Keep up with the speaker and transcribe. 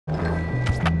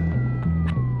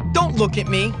look at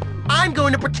me. I'm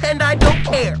going to pretend I don't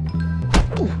care.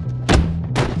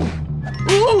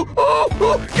 Ooh,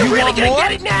 you're really gonna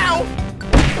get it now!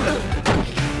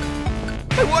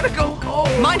 I want to go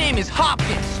home. My name is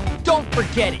Hopkins. Don't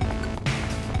forget it.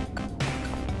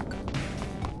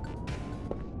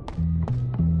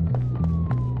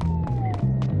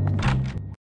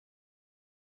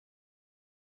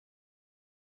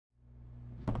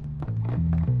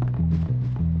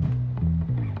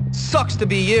 Sucks to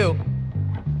be you.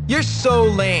 You're so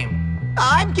lame.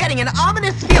 I'm getting an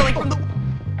ominous feeling from the...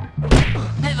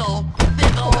 Fizzle,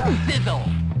 fizzle, fizzle.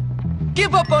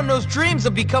 Give up on those dreams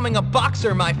of becoming a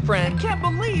boxer, my friend. I can't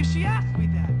believe she asked me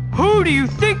that. Who do you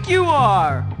think you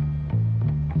are?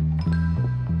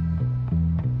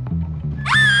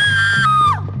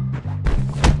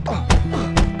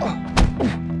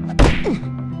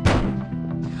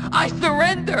 I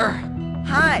surrender.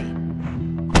 Hi.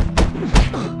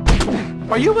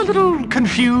 Are you a little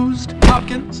confused,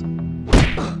 Hopkins?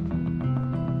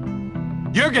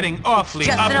 You're getting awfully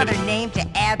Just uppity. another name to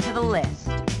add to the list.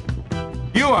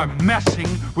 You are messing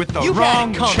with the You've had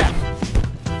wrong it coming. chap.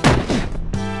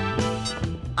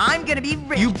 I'm gonna be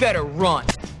rich. You better run.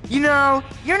 You know,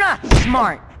 you're not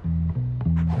smart.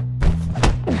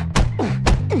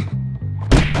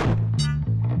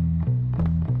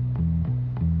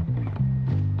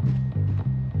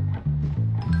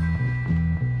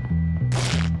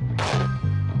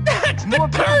 That's More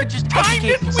the power third just time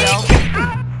educate this himself. week!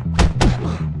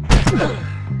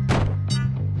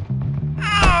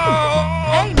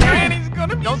 Oh, Hey, man. Granny's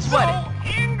gonna be Don't sweat so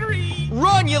angry.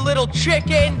 Run, you little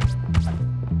chicken!